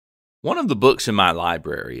One of the books in my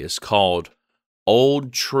library is called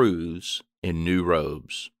Old Truths in New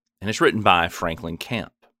Robes, and it's written by Franklin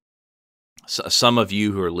Camp. So some of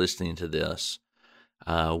you who are listening to this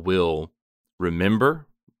will remember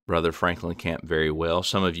Brother Franklin Camp very well.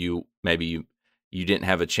 Some of you, maybe you didn't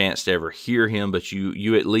have a chance to ever hear him, but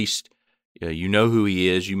you at least you know who he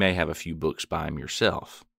is. You may have a few books by him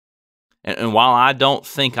yourself. And while I don't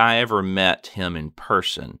think I ever met him in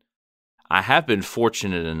person, I have been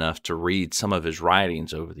fortunate enough to read some of his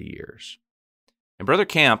writings over the years. And Brother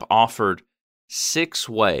Camp offered 6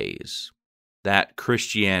 ways that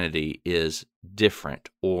Christianity is different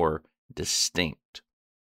or distinct.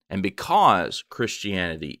 And because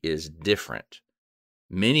Christianity is different,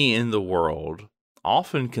 many in the world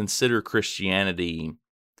often consider Christianity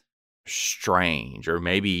strange or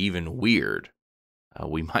maybe even weird.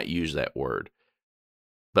 We might use that word.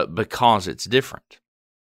 But because it's different.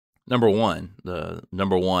 The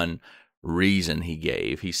number one reason he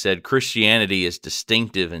gave, he said Christianity is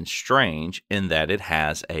distinctive and strange in that it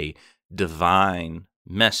has a divine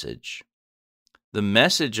message. The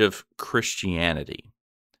message of Christianity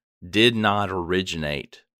did not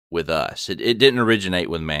originate with us. It didn't originate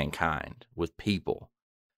with mankind, with people.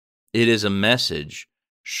 It is a message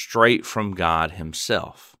straight from God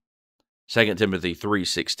himself. 2 Timothy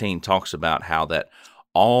 3:16 talks about how that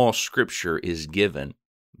all Scripture is given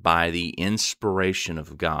by the inspiration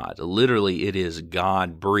of God. Literally, it is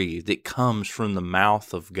God-breathed. It comes from the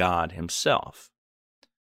mouth of God himself.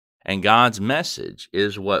 And God's message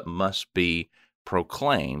is what must be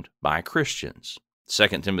proclaimed by Christians.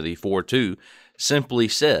 2 Timothy 4:2 simply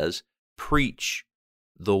says, preach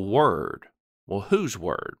the word. Well, whose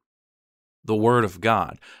word? The word of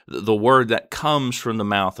God. The word that comes from the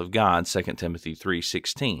mouth of God, 2 Timothy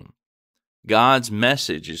 3:16. God's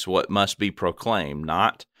message is what must be proclaimed,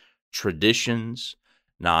 not traditions,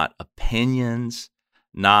 not opinions,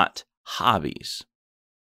 not hobbies.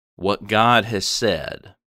 What God has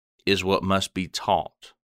said is what must be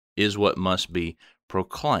taught, is what must be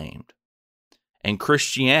proclaimed. And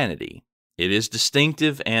Christianity, it is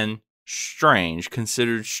distinctive and strange,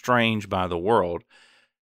 considered strange by the world,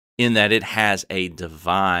 in that it has a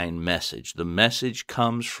divine message. The message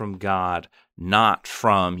comes from God, not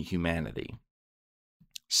from humanity.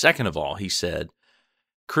 Second of all, he said,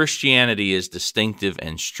 Christianity is distinctive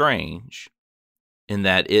and strange in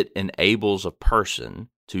that it enables a person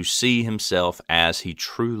to see himself as he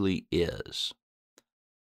truly is.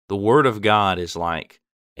 The Word of God is like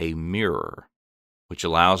a mirror, which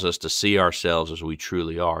allows us to see ourselves as we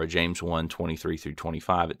truly are. James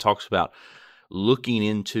 1:23-25, it talks about looking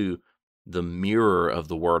into the mirror of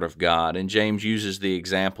the Word of God. And James uses the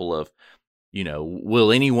example of, will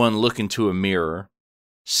anyone look into a mirror,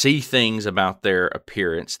 see things about their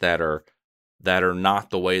appearance that are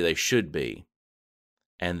not the way they should be,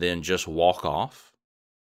 and then just walk off?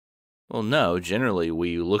 Well, no. Generally,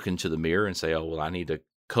 we look into the mirror and say, I need to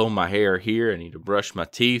comb my hair here, I need to brush my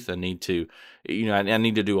teeth, I need to, I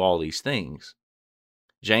need to do all these things.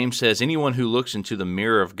 James says anyone who looks into the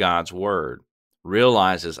mirror of God's Word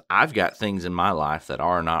realizes I've got things in my life that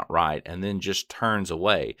are not right, and then just turns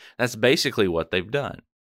away. That's basically what they've done.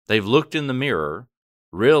 They've looked in the mirror,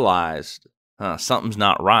 realized something's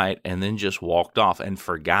not right, and then just walked off and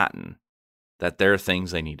forgotten that there are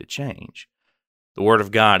things they need to change. The Word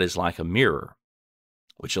of God is like a mirror,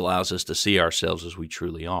 which allows us to see ourselves as we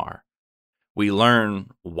truly are. We learn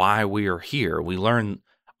why we are here. We learn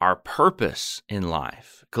our purpose in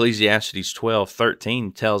life. Ecclesiastes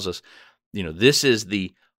 12:13 tells us, this is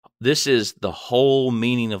the whole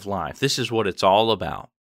meaning of life. This is what it's all about,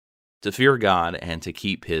 to fear God and to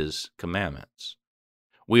keep His commandments.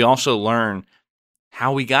 We also learn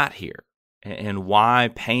how we got here and why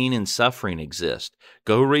pain and suffering exist.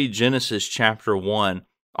 Go read Genesis chapter 1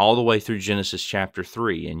 all the way through Genesis chapter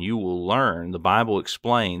 3, and you will learn, the Bible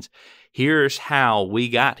explains, here's how we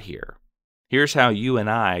got here. Here's how you and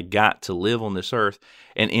I got to live on this earth,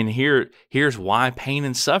 and here's why pain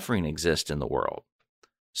and suffering exist in the world.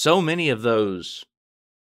 So many of those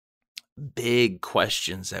big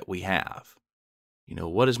questions that we have.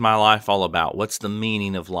 What is my life all about? What's the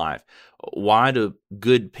meaning of life? Why do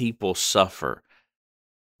good people suffer?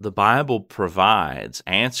 The Bible provides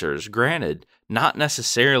answers, granted, not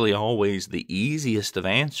necessarily always the easiest of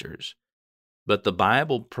answers, but the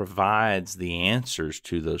Bible provides the answers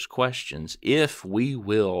to those questions if we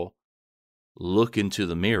will look into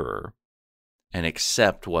the mirror and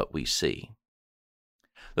accept what we see.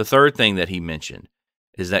 The third thing that he mentioned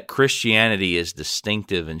is that Christianity is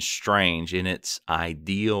distinctive and strange in its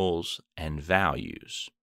ideals and values.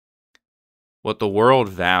 What the world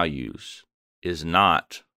values is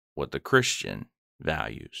not what the Christian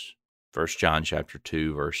values. 1 John chapter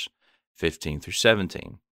 2, verse 15 through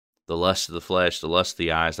 17. The lust of the flesh, the lust of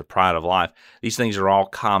the eyes, the pride of life, these things are all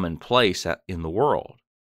commonplace in the world.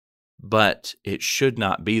 But it should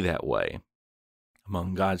not be that way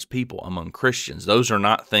among God's people, among Christians. Those are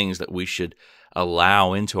not things that we should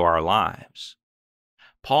allow into our lives.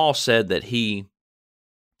 Paul said that he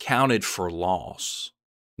counted for loss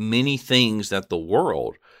many things that the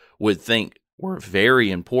world would think were very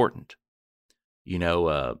important.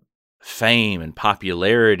 Fame and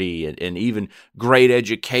popularity and even great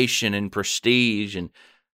education and prestige. And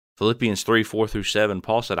Philippians 3, 4 through 7,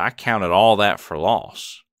 Paul said, I counted all that for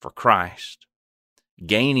loss for Christ.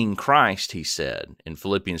 Gaining Christ, he said in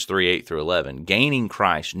Philippians 3, 8 through 11, gaining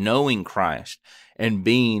Christ, knowing Christ, and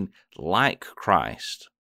being like Christ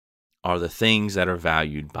are the things that are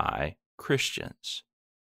valued by Christians.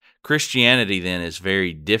 Christianity then is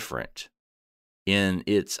very different in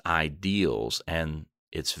its ideals and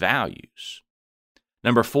its values.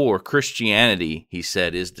 Number 4, Christianity, he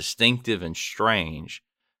said, is distinctive and strange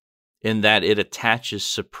in that it attaches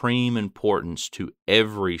supreme importance to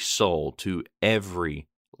every soul, to every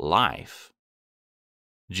life.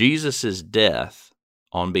 Jesus' death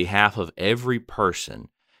on behalf of every person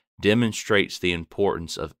demonstrates the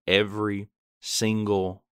importance of every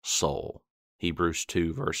single soul. Hebrews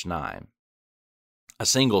 2, verse 9. A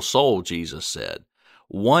single soul, Jesus said,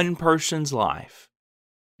 one person's life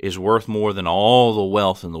is worth more than all the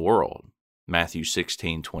wealth in the world. Matthew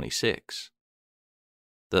 16, 26.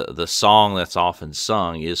 The song that's often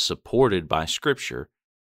sung is supported by Scripture.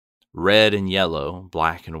 Red and yellow,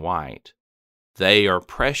 black and white, they are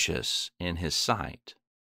precious in His sight.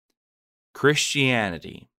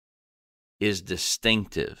 Christianity is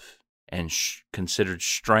distinctive and considered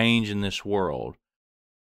strange in this world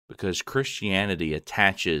because Christianity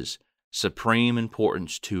attaches supreme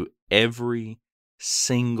importance to every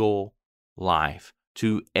single life,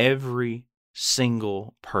 to every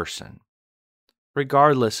single person,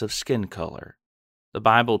 regardless of skin color. The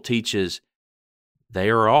Bible teaches they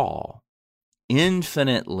are all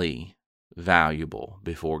infinitely valuable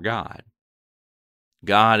before God.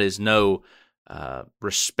 God is no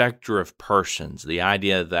respecter of persons. The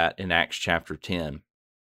idea that in Acts chapter 10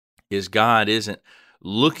 is God isn't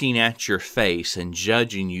looking at your face and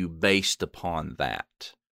judging you based upon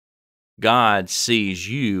that. God sees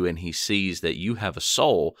you and He sees that you have a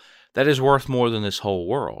soul that is worth more than this whole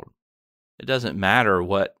world. It doesn't matter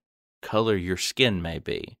what color your skin may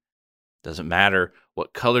be. It doesn't matter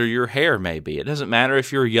what color your hair may be. It doesn't matter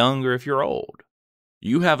if you're young or if you're old.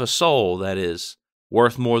 You have a soul that is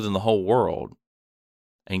worth more than the whole world,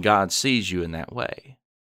 and God sees you in that way.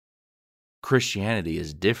 Christianity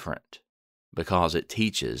is different because it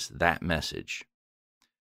teaches that message.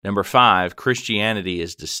 Number 5, Christianity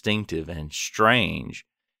is distinctive and strange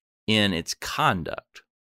in its conduct,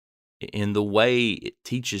 in the way it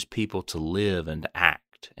teaches people to live and to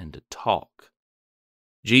act and to talk.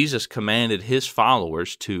 Jesus commanded His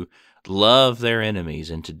followers to love their enemies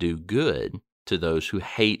and to do good to those who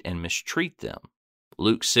hate and mistreat them.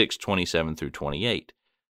 Luke 6, 27 through 28.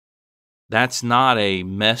 That's not a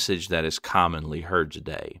message that is commonly heard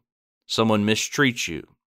today. Someone mistreats you.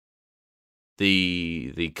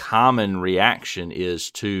 The common reaction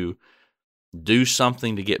is to do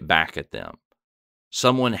something to get back at them.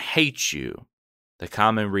 Someone hates you. The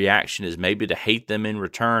common reaction is maybe to hate them in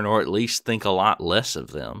return or at least think a lot less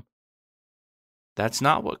of them. That's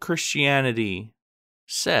not what Christianity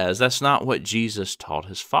says. That's not what Jesus taught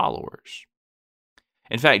His followers.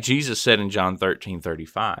 In fact, Jesus said in John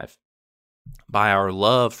 13:35, by our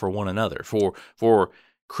love for one another, for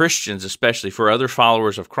Christians especially, for other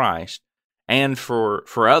followers of Christ, and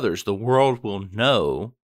for others, the world will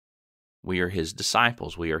know we are His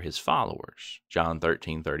disciples, we are His followers. John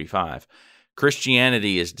 13:35.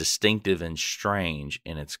 Christianity is distinctive and strange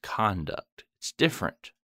in its conduct. It's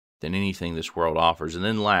different than anything this world offers. And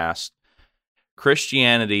then last,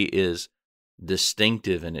 Christianity is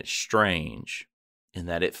distinctive and it's strange in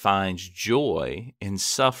that it finds joy in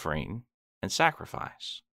suffering and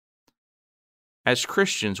sacrifice. As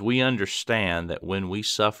Christians, we understand that when we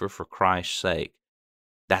suffer for Christ's sake,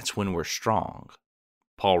 that's when we're strong.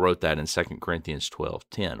 Paul wrote that in 2 Corinthians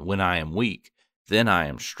 12:10. When I am weak, then I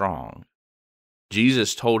am strong.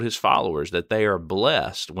 Jesus told His followers that they are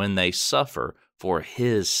blessed when they suffer for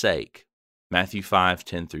His sake. Matthew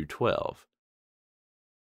 5:10 through 12.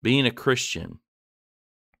 Being a Christian,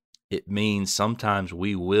 it means sometimes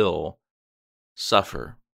we will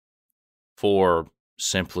suffer for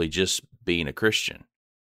simply just being a Christian.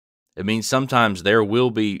 It means sometimes there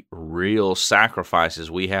will be real sacrifices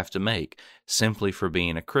we have to make simply for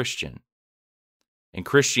being a Christian. And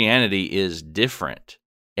Christianity is different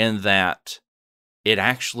in that it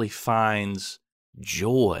actually finds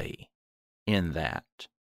joy in that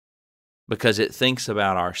because it thinks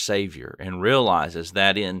about our Savior and realizes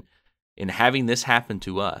that in having this happen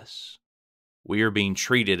to us, we are being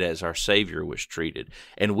treated as our Savior was treated,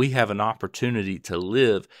 and we have an opportunity to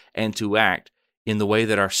live and to act in the way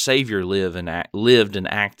that our Savior lived and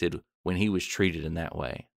acted when he was treated in that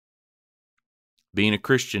way. Being a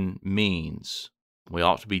Christian means we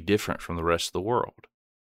ought to be different from the rest of the world.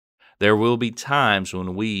 There will be times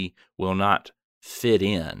when we will not fit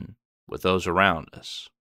in with those around us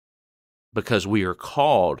because we are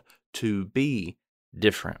called to be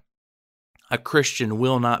different. A Christian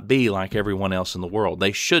will not be like everyone else in the world.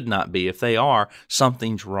 They should not be. If they are,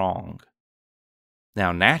 something's wrong.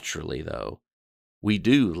 Now, naturally, though, we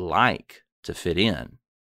do like to fit in.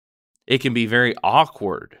 It can be very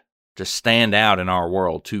awkward to stand out in our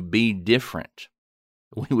world, to be different.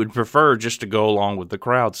 We would prefer just to go along with the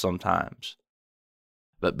crowd sometimes.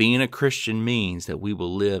 But being a Christian means that we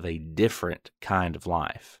will live a different kind of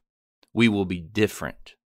life. We will be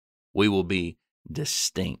different. We will be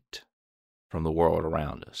distinct from the world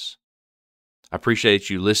around us. I appreciate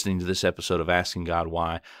you listening to this episode of Asking God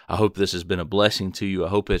Why. I hope this has been a blessing to you. I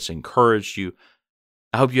hope it's encouraged you.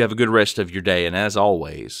 I hope you have a good rest of your day. And as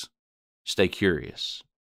always, stay curious.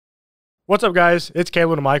 What's up, guys? It's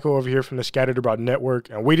Caleb and Michael over here from the Scattered Abroad Network,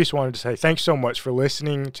 and we just wanted to say thanks so much for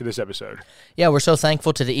listening to this episode. Yeah, we're so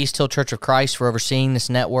thankful to the East Hill Church of Christ for overseeing this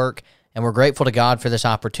network, and we're grateful to God for this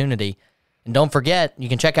opportunity. And don't forget, you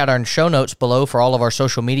can check out our show notes below for all of our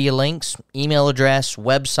social media links, email address,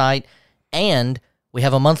 website, and we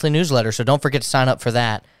have a monthly newsletter, so don't forget to sign up for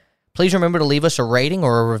that. Please remember to leave us a rating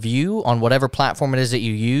or a review on whatever platform it is that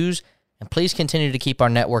you use, and please continue to keep our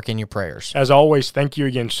network in your prayers. As always, thank you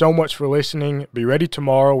again so much for listening. Be ready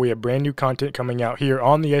tomorrow. We have brand new content coming out here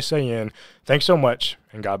on the SAN. Thanks so much,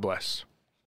 and God bless.